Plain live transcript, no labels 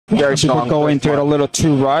Very strong. People go into it a little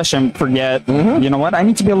too rush and forget, you know what, I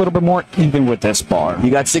need to be a little bit more even with this bar.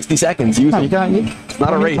 You got 60 seconds. Use them. It's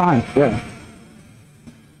not a race. Time. Yeah.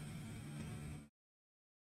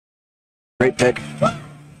 Great pick.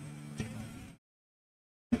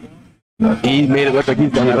 He made it look like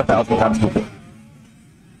he's done that 1,000 times before.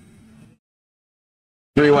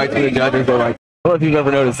 3 whites for the judges. They're like, I don't know if you've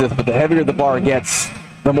ever noticed this, but the heavier the bar gets,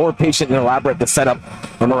 the more patient and elaborate the setup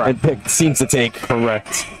and pick seems to take.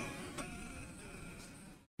 Correct.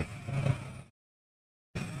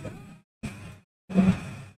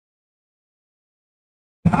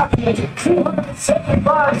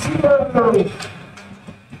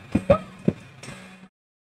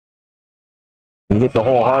 He hit the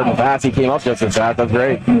hole hard and fast. He came up just as fast. That's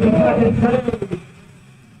great.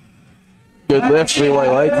 Good lift, 3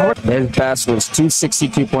 white lights. His best was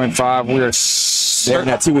 262.5. We were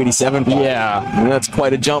there at 287. Yeah. And that's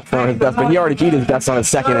quite a jump from his best, but he already beat his best on his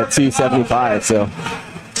second at 275. So.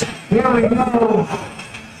 Here we go.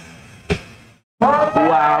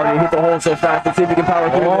 Wow, he hit the hole so fast. Let's see if he can power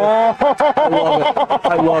through this.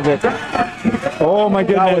 I love it. I love it. Oh my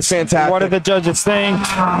goodness. That was fantastic. What did the judges think?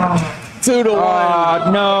 2 to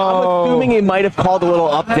 1. No. I'm assuming he might have called a little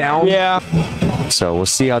up down. Yeah. So we'll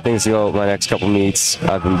see how things go my next couple meets.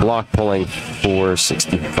 I've been block pulling for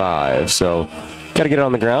 65, so got to get it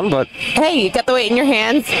on the ground, but hey, you got the weight in your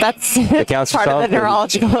hands. That's counts part of the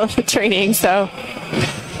neurological training. So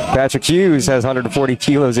Patrick Hughes has 140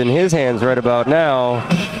 kilos in his hands right about now.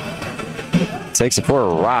 Takes it for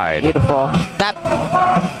a ride. beautiful. That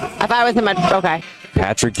if I was him, okay.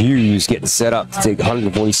 Patrick Hughes getting set up to take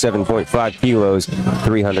 147.5 kilos,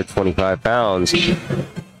 325 pounds. He's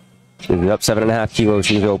up 7.5 kilos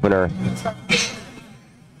from his opener.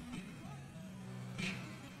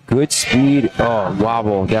 Good speed. Oh,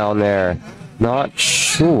 wobble down there. Not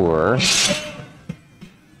sure.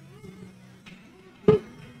 2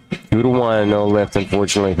 to 1, no lift,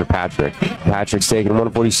 unfortunately, for Patrick. Patrick's taking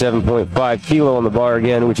 147.5 kilo on the bar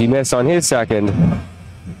again, which he missed on his second.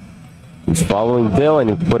 He's following Dylan,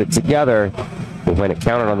 who put it together. And when it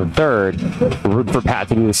counted on the third, root for Pat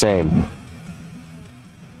to do the same.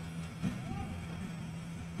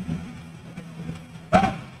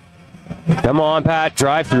 Come on, Pat.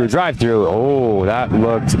 Drive through, drive through. Oh, that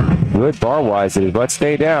looked good bar-wise. But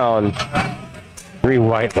stay down. 3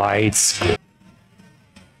 white lights.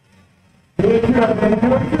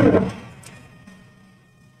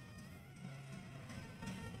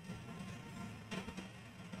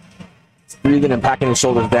 Breathing and packing his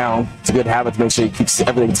shoulders down. It's a good habit to make sure he keeps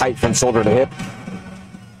everything tight from shoulder to hip.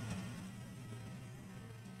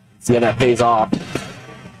 See how that pays off.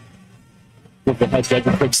 With the head judge,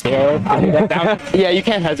 a quick stare. Yeah, you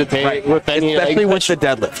can't hesitate. Right. With any, especially like, with the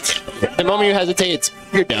deadlift. the moment you hesitate,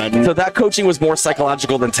 you're done. So that coaching was more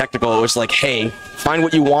psychological than technical. It was like, hey, find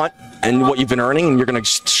what you want and what you've been earning, and you're going to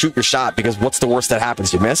shoot your shot, because what's the worst that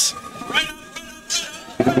happens? You miss?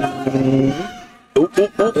 I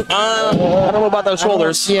don't know about those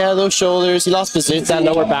shoulders. Yeah, those shoulders. He lost position, that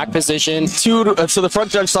lower back position. So the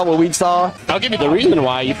front judge saw what we saw. I'll give you the reason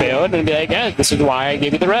why you failed, and be like, yeah, this is why I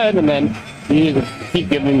gave you the red, and then you keep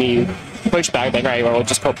giving me pushback, like, all right, well, we'll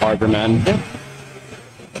just go harder, man. Yeah.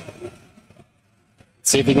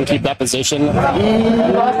 See if he can keep that position. Lost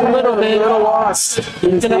a little bit. A little lost. See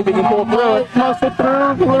if he can pull through it. Lost it through.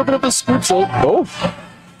 A little bit of a scoop, so Oh.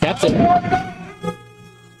 kept it.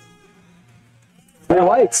 3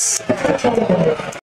 lights.